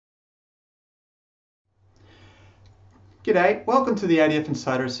G'day, welcome to the ADF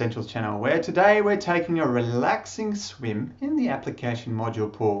Insider Essentials channel, where today we're taking a relaxing swim in the application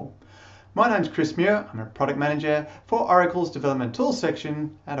module pool. My name's Chris Muir, I'm a product manager for Oracle's Development Tools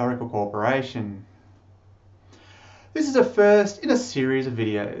section at Oracle Corporation. This is a first in a series of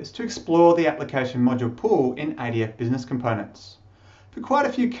videos to explore the application module pool in ADF Business Components. For quite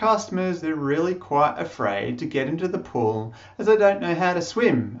a few customers, they're really quite afraid to get into the pool as they don't know how to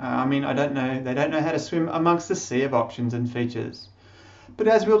swim. They don't know how to swim amongst the sea of options and features. But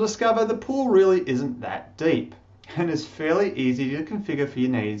as we'll discover, the pool really isn't that deep and is fairly easy to configure for your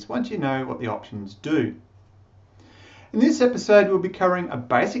needs once you know what the options do. In this episode, we'll be covering a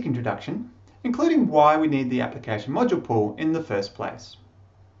basic introduction, including why we need the application module pool in the first place.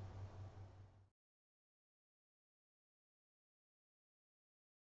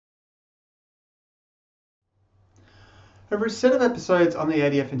 Over a set of episodes on the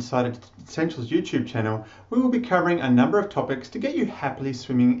ADF Insider Essentials YouTube channel, we will be covering a number of topics to get you happily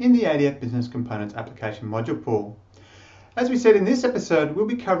swimming in the ADF Business Components application module pool. As we said in this episode, we'll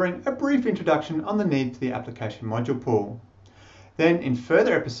be covering a brief introduction on the need for the application module pool. Then in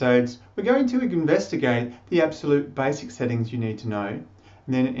further episodes, we're going to investigate the absolute basic settings you need to know. And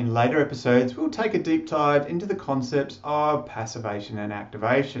then in later episodes, we'll take a deep dive into the concepts of passivation and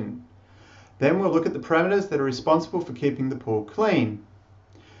activation. Then we'll look at the parameters that are responsible for keeping the pool clean.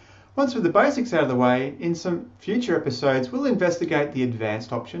 Once with the basics out of the way, in some future episodes we'll investigate the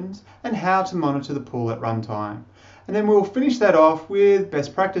advanced options and how to monitor the pool at runtime. And then we'll finish that off with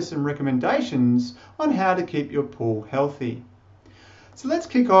best practice and recommendations on how to keep your pool healthy. So let's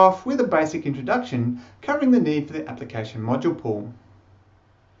kick off with a basic introduction covering the need for the application module pool.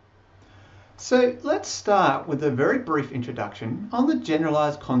 So let's start with a very brief introduction on the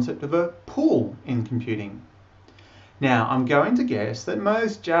generalized concept of a pool in computing. Now, I'm going to guess that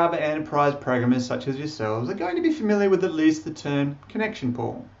most Java enterprise programmers such as yourselves are going to be familiar with at least the term connection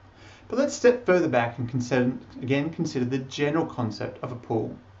pool. But let's step further back and consider the general concept of a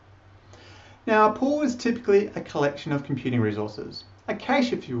pool. Now, a pool is typically a collection of computing resources, a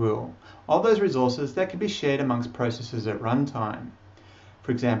cache if you will, of those resources that can be shared amongst processes at runtime.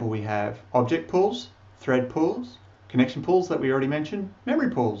 For example, we have object pools, thread pools, connection pools that we already mentioned,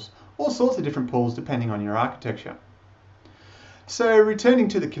 memory pools, all sorts of different pools depending on your architecture. So returning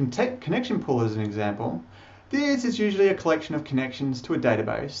to the connection pool as an example, this is usually a collection of connections to a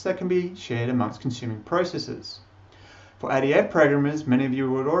database that can be shared amongst consuming processes. For ADF programmers, many of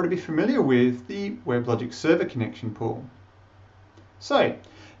you would already be familiar with the WebLogic Server connection pool. So,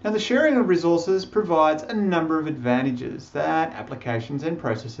 now the sharing of resources provides a number of advantages that applications and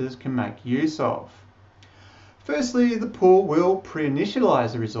processes can make use of. Firstly, the pool will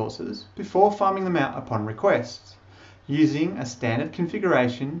pre-initialize the resources before farming them out upon requests, using a standard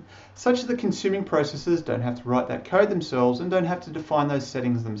configuration such that the consuming processes don't have to write that code themselves and don't have to define those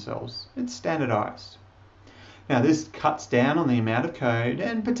settings themselves. It's standardized. Now this cuts down on the amount of code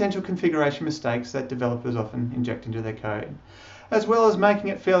and potential configuration mistakes that developers often inject into their code, as well as making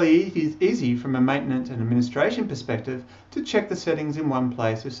it fairly easy from a maintenance and administration perspective to check the settings in one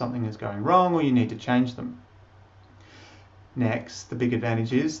place if something is going wrong or you need to change them. Next, the big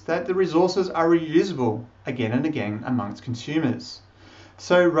advantage is that the resources are reusable again and again amongst consumers.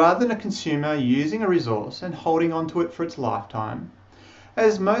 So rather than a consumer using a resource and holding onto it for its lifetime,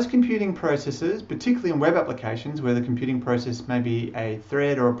 as most computing processes, particularly in web applications where the computing process may be a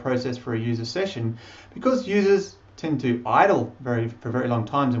thread or a process for a user session, because users tend to idle for very long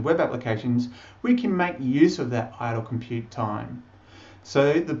times in web applications, we can make use of that idle compute time.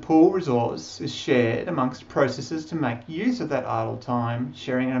 So the pool resource is shared amongst processes to make use of that idle time,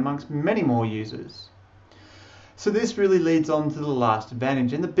 sharing it amongst many more users. So this really leads on to the last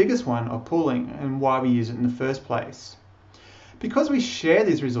advantage and the biggest one of pooling and why we use it in the first place. Because we share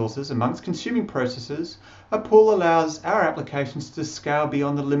these resources amongst consuming processes, a pool allows our applications to scale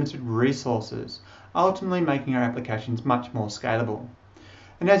beyond the limited resources, ultimately making our applications much more scalable.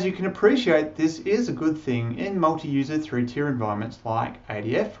 And as you can appreciate, this is a good thing in multi-user 3-tier environments like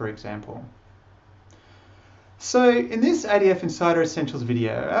ADF, for example. So in this ADF Insider Essentials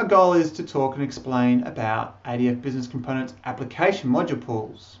video, our goal is to talk and explain about ADF Business Components application module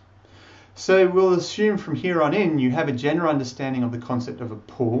pools. So we'll assume from here on in you have a general understanding of the concept of a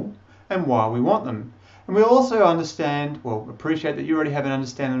pool and why we want them. And we'll also appreciate that you already have an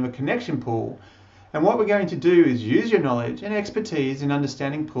understanding of a connection pool. And what we're going to do is use your knowledge and expertise in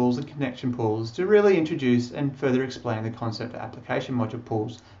understanding pools and connection pools to really introduce and further explain the concept of application module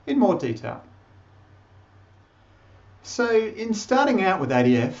pools in more detail. So in starting out with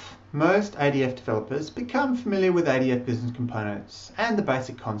ADF, most ADF developers become familiar with ADF business components and the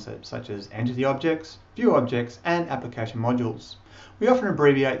basic concepts such as entity objects, view objects, and application modules. We often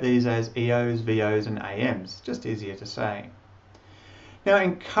abbreviate these as EOs, VOs, and AMs, just easier to say. Now,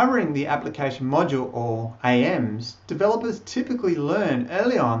 in covering the application module or AMs, developers typically learn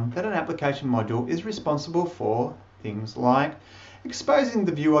early on that an application module is responsible for things like exposing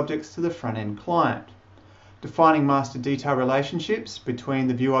the view objects to the front-end client, defining master detail relationships between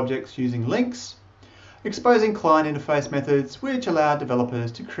the view objects using links, exposing client interface methods which allow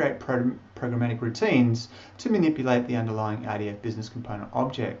developers to create programmatic routines to manipulate the underlying ADF business component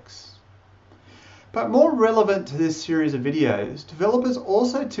objects. But more relevant to this series of videos, developers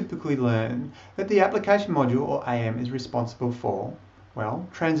also typically learn that the application module or AM is responsible for, well,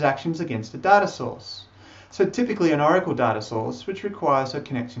 transactions against a data source. So typically an Oracle data source which requires a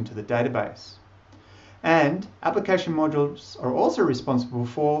connection to the database. And application modules are also responsible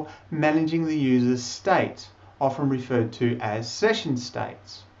for managing the user's state, often referred to as session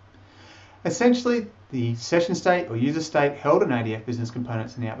states. Essentially, the session state or user state held in ADF business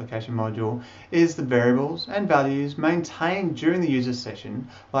components in the application module is the variables and values maintained during the user session,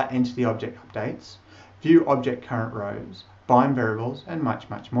 like entity object updates, view object current rows, bind variables, and much,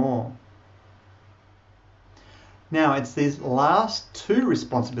 much more. Now, it's these last two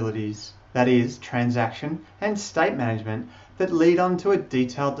responsibilities, that is, transaction and state management, that lead on to a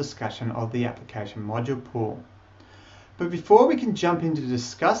detailed discussion of the application module pool. But before we can jump into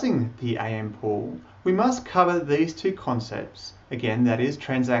discussing the AM pool, we must cover these two concepts, again, that is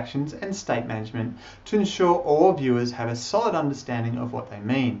transactions and state management, to ensure all viewers have a solid understanding of what they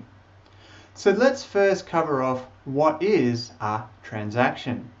mean. So let's first cover off what is a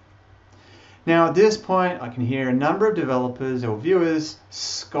transaction. Now at this point I can hear a number of developers or viewers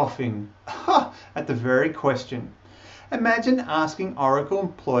scoffing at the very question. Imagine asking Oracle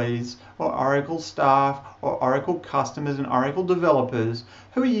employees or Oracle staff or Oracle customers and Oracle developers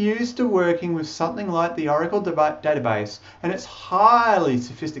who are used to working with something like the Oracle database and its highly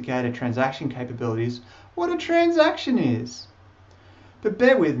sophisticated transaction capabilities what a transaction is. But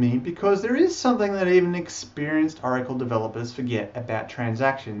bear with me, because there is something that even experienced Oracle developers forget about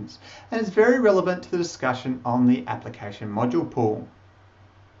transactions, and it's very relevant to the discussion on the application module pool.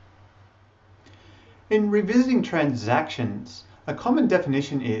 In revisiting transactions, a common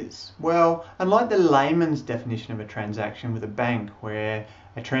definition is, well, unlike the layman's definition of a transaction with a bank, where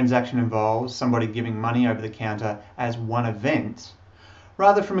a transaction involves somebody giving money over the counter as one event,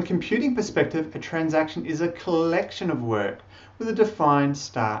 rather from a computing perspective, a transaction is a collection of work with a defined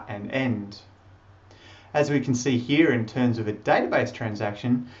start and end. As we can see here in terms of a database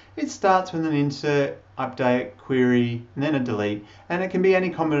transaction, it starts with an insert, update, query, and then a delete, and it can be any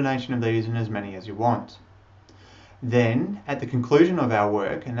combination of these and as many as you want. Then, at the conclusion of our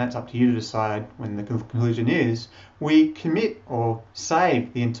work, and that's up to you to decide when the conclusion is, we commit or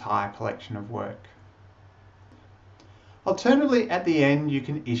save the entire collection of work. Alternatively, at the end, you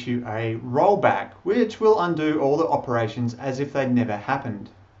can issue a rollback, which will undo all the operations as if they'd never happened.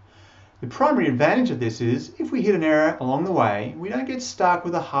 The primary advantage of this is, if we hit an error along the way, we don't get stuck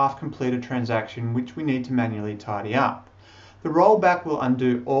with a half-completed transaction which we need to manually tidy up. The rollback will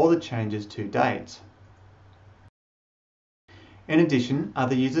undo all the changes to date. In addition,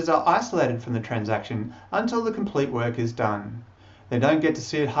 other users are isolated from the transaction until the complete work is done. They don't get to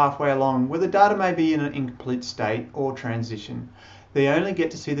see it halfway along where the data may be in an incomplete state or transition. They only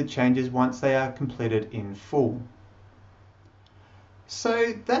get to see the changes once they are completed in full.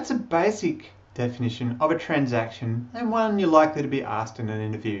 So that's a basic definition of a transaction, and one you're likely to be asked in an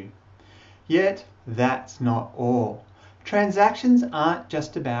interview. Yet that's not all. Transactions aren't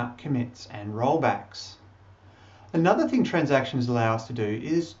just about commits and rollbacks. Another thing transactions allow us to do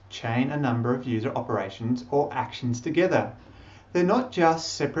is chain a number of user operations or actions together. They're not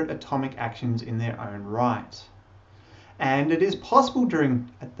just separate atomic actions in their own right. And it is possible during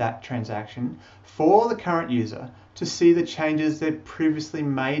that transaction for the current user to see the changes they've previously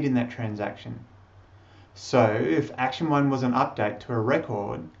made in that transaction. So if action 1 was an update to a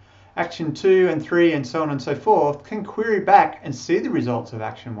record, action 2 and 3 and so on and so forth can query back and see the results of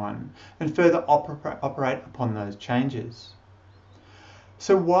action 1 and further operate upon those changes.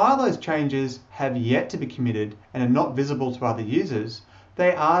 So while those changes have yet to be committed and are not visible to other users,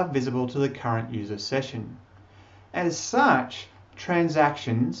 they are visible to the current user session. As such,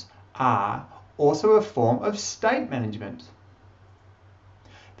 transactions are also a form of state management.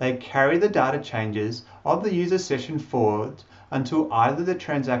 They carry the data changes of the user session forward until either the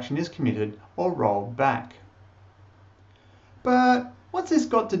transaction is committed or rolled back. But what's this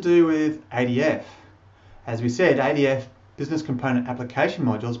got to do with ADF? As we said, ADF Business Component Application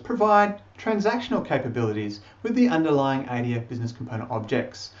modules provide transactional capabilities with the underlying ADF Business Component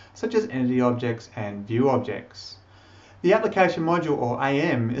objects, such as entity objects and view objects. The application module, or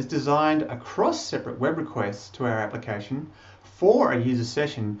AM, is designed across separate web requests to our application for a user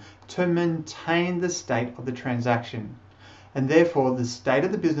session to maintain the state of the transaction, and therefore the state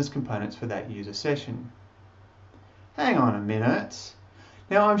of the business components for that user session. Hang on a minute.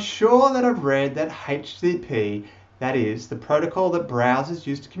 Now I'm sure that I've read that HTTP, that is, the protocol that browsers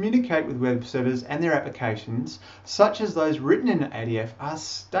use to communicate with web servers and their applications, such as those written in ADF, are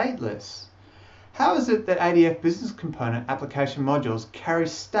stateless. How is it that ADF Business Component Application modules carry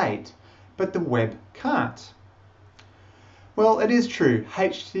state, but the web can't? Well, it is true,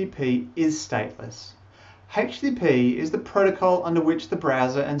 HTTP is stateless. HTTP is the protocol under which the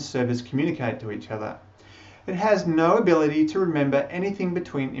browser and servers communicate to each other. It has no ability to remember anything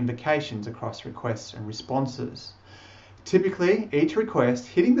between invocations across requests and responses. Typically, each request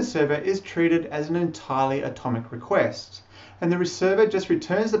hitting the server is treated as an entirely atomic request, and the receiver just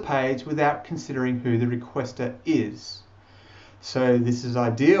returns the page without considering who the requester is. So this is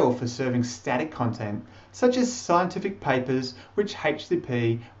ideal for serving static content, such as scientific papers, which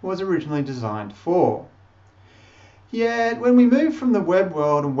HTTP was originally designed for. Yet, when we move from the web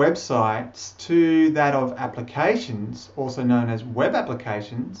world and websites to that of applications, also known as web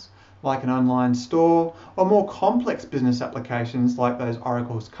applications, like an online store, or more complex business applications like those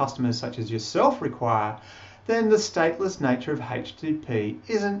Oracle's customers such as yourself require, then the stateless nature of HTTP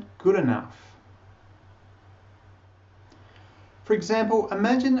isn't good enough. For example,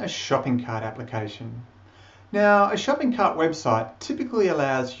 imagine a shopping cart application. Now, a shopping cart website typically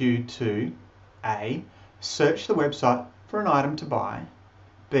allows you to A. Search the website for an item to buy,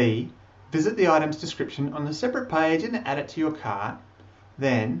 B. Visit the item's description on a separate page and add it to your cart,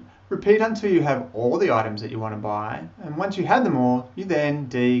 then repeat until you have all the items that you want to buy, and once you have them all, you then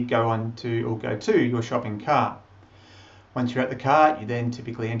D. go to your shopping cart. Once you're at the cart, you then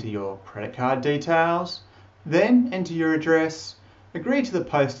typically enter your credit card details, then enter your address, agree to the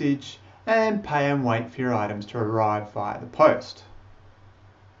postage, and pay and wait for your items to arrive via the post.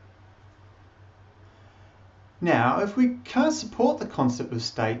 Now, if we can't support the concept of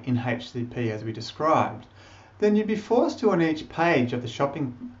state in HTTP as we described, then you'd be forced to, on each page of the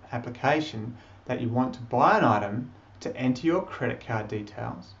shopping application that you want to buy an item, to enter your credit card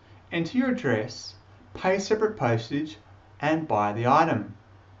details, enter your address, pay separate postage, and buy the item,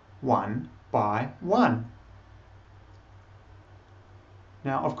 one by one.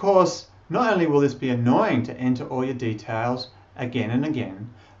 Now, of course, not only will this be annoying to enter all your details again and again,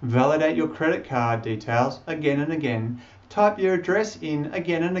 validate your credit card details again and again, type your address in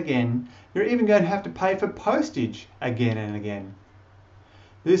again and again, you're even going to have to pay for postage again and again.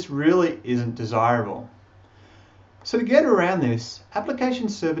 This really isn't desirable. So to get around this, application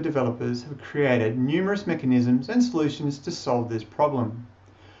server developers have created numerous mechanisms and solutions to solve this problem.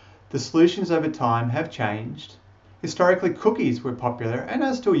 The solutions over time have changed. Historically, cookies were popular and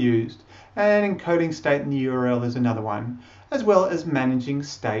are still used, and encoding state in the URL is another one, as well as managing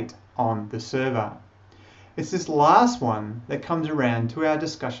state on the server. It's this last one that comes around to our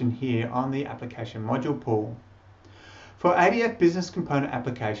discussion here on the application module pool. For ADF business component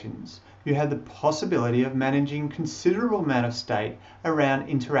applications, you have the possibility of managing considerable amount of state around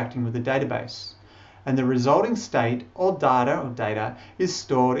interacting with the database, and the resulting state or data is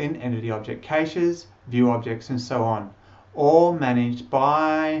stored in entity object caches, view objects, and so on, all managed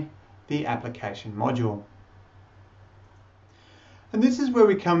by the application module. And this is where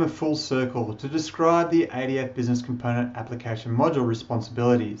we come a full circle to describe the ADF Business Component Application Module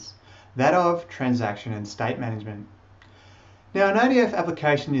responsibilities, that of transaction and state management. Now, an ADF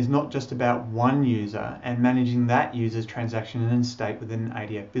application is not just about one user and managing that user's transaction and state within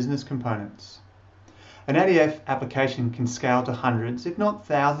ADF business components. An ADF application can scale to hundreds, if not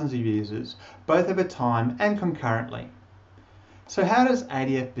thousands of users, both over time and concurrently. So how does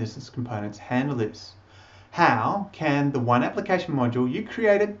ADF Business Components handle this? How can the one application module you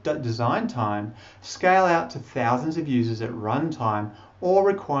created at design time scale out to thousands of users at runtime, or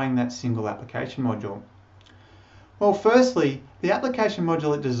requiring that single application module? Well, firstly, the application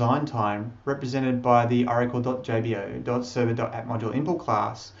module at design time, represented by the oracle.jbo.server.appModuleImpl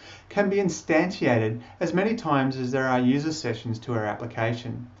class, can be instantiated as many times as there are user sessions to our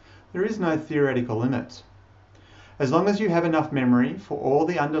application. There is no theoretical limit. As long as you have enough memory for all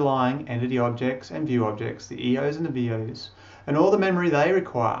the underlying entity objects and view objects, the EOs and the VOs, and all the memory they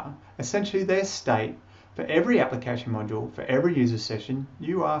require, essentially their state, for every application module, for every user session,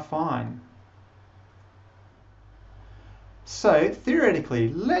 you are fine. So theoretically,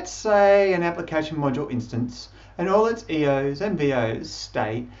 let's say an application module instance and all its EOs and VOs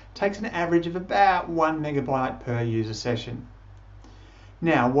state takes an average of about 1 megabyte per user session.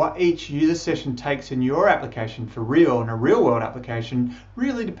 Now, what each user session takes in your application for real in a real-world application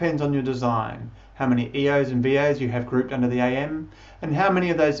really depends on your design, how many EOs and VOs you have grouped under the AM, and how many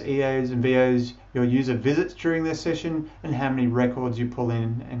of those EOs and VOs your user visits during their session, and how many records you pull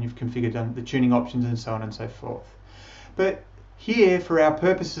in and you've configured the tuning options and so on and so forth. But here, for our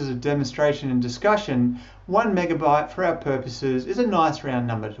purposes of demonstration and discussion, 1 megabyte for our purposes is a nice round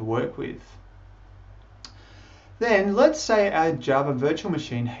number to work with. Then let's say our Java virtual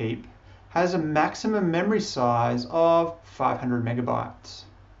machine heap has a maximum memory size of 500 megabytes.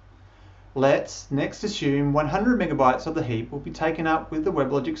 Let's next assume 100 megabytes of the heap will be taken up with the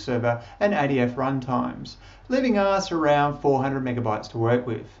WebLogic server and ADF runtimes, leaving us around 400 megabytes to work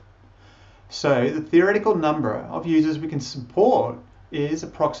with. So the theoretical number of users we can support is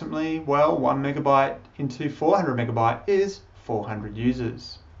approximately, well, 1 megabyte into 400 megabyte is 400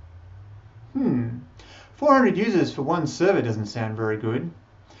 users. 400 users for one server doesn't sound very good.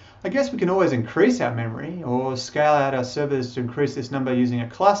 I guess we can always increase our memory or scale out our servers to increase this number using a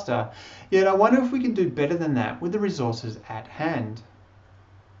cluster, yet I wonder if we can do better than that with the resources at hand.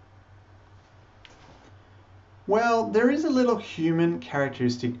 Well, there is a little human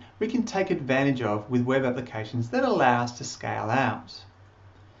characteristic we can take advantage of with web applications that allow us to scale out.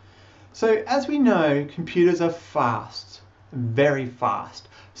 So as we know, computers are fast, very fast,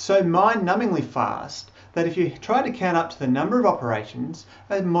 so mind-numbingly fast that if you try to count up to the number of operations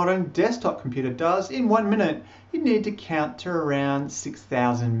a modern desktop computer does in 1 minute, you need to count to around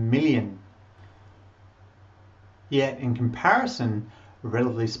 6,000 million. Yet in comparison,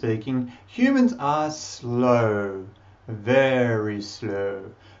 relatively speaking, humans are slow, very slow,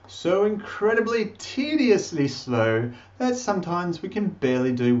 so incredibly tediously slow that sometimes we can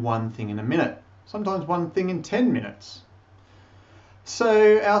barely do one thing in a minute, sometimes one thing in 10 minutes.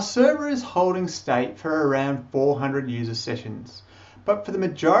 So our server is holding state for around 400 user sessions, but for the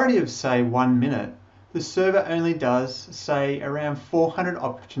majority of, say, 1 minute, the server only does, say, around 400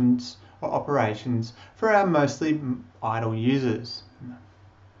 options or operations for our mostly idle users.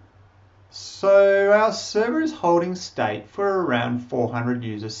 So our server is holding state for around 400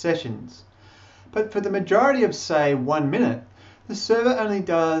 user sessions, but for the majority of, say, 1 minute, the server only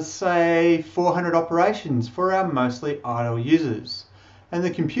does, say, 400 operations for our mostly idle users. And the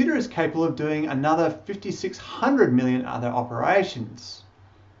computer is capable of doing another 5,600 million other operations.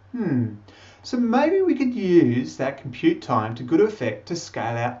 So maybe we could use that compute time to good effect to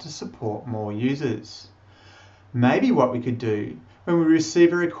scale out to support more users. Maybe what we could do, when we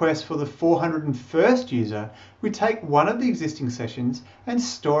receive a request for the 401st user, we take one of the existing sessions and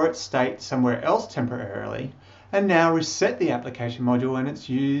store its state somewhere else temporarily, and now reset the application module and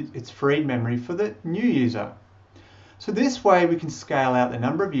its freed memory for the new user. So this way we can scale out the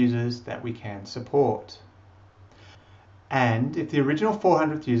number of users that we can support. And if the original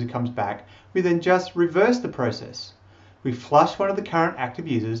 400th user comes back, we then just reverse the process. We flush one of the current active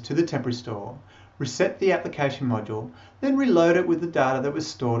users to the temporary store, reset the application module, then reload it with the data that was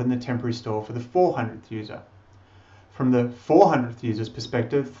stored in the temporary store for the 400th user. From the 400th user's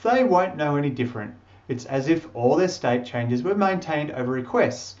perspective, they won't know any different. It's as if all their state changes were maintained over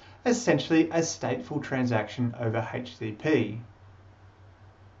requests, essentially a stateful transaction over HTTP.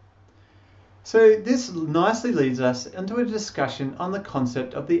 So this nicely leads us into a discussion on the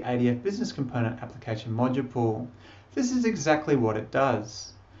concept of the ADF Business Component Application Module Pool. This is exactly what it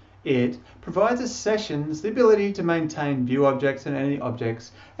does. It provides us sessions the ability to maintain view objects and entity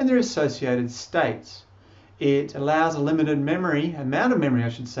objects and their associated states. It allows a limited amount of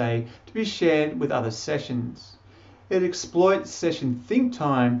memory, to be shared with other sessions. It exploits session think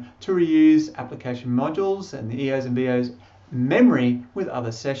time to reuse application modules and the EOs and VOs memory with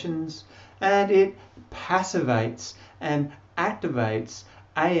other sessions, and it passivates and activates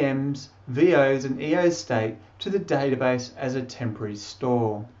AMs, VOs and EOs state to the database as a temporary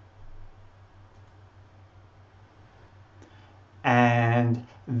store. And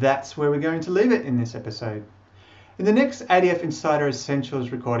that's where we're going to leave it in this episode. In the next ADF Insider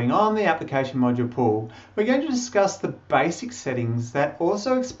Essentials recording on the application module pool, we're going to discuss the basic settings that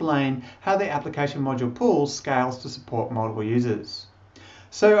also explain how the application module pool scales to support multiple users.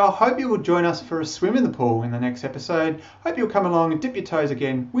 So I hope you will join us for a swim in the pool in the next episode. Hope you'll come along and dip your toes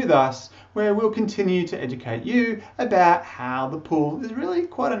again with us, where we'll continue to educate you about how the pool is really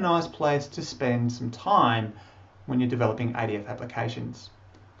quite a nice place to spend some time when you're developing ADF applications.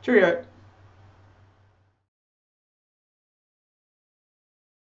 Cheerio!